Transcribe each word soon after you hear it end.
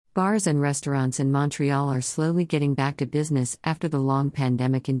Bars and restaurants in Montreal are slowly getting back to business after the long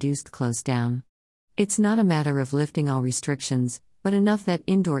pandemic-induced close down. It's not a matter of lifting all restrictions, but enough that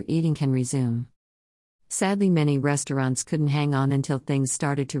indoor eating can resume. Sadly, many restaurants couldn't hang on until things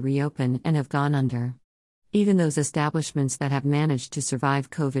started to reopen and have gone under. Even those establishments that have managed to survive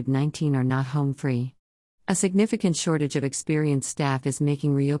COVID-19 are not home free. A significant shortage of experienced staff is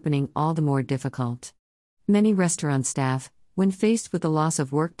making reopening all the more difficult. Many restaurant staff, when faced with the loss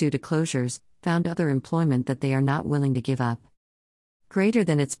of work due to closures, found other employment that they are not willing to give up. Greater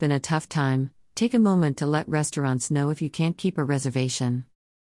than it's been a tough time, take a moment to let restaurants know if you can't keep a reservation.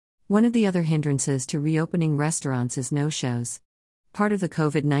 One of the other hindrances to reopening restaurants is no-shows. Part of the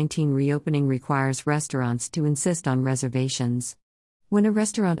COVID-19 reopening requires restaurants to insist on reservations. When a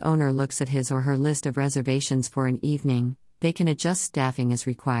restaurant owner looks at his or her list of reservations for an evening, they can adjust staffing as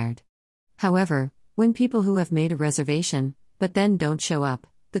required. However, when people who have made a reservation, but then don't show up,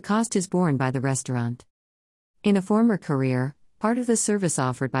 the cost is borne by the restaurant. In a former career, part of the service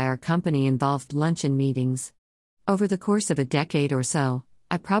offered by our company involved luncheon meetings. Over the course of a decade or so,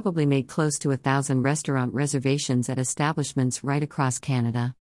 I probably made close to 1,000 restaurant reservations at establishments right across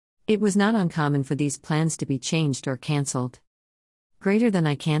Canada. It was not uncommon for these plans to be changed or cancelled. Greater than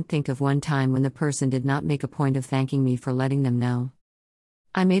I can't think of one time when the person did not make a point of thanking me for letting them know.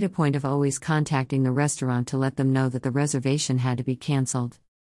 I made a point of always contacting the restaurant to let them know that the reservation had to be cancelled.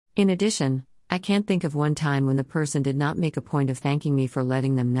 In addition, I can't think of one time when the person did not make a point of thanking me for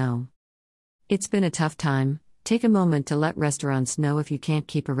letting them know. It's been a tough time. Take a moment to let restaurants know if you can't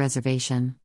keep a reservation.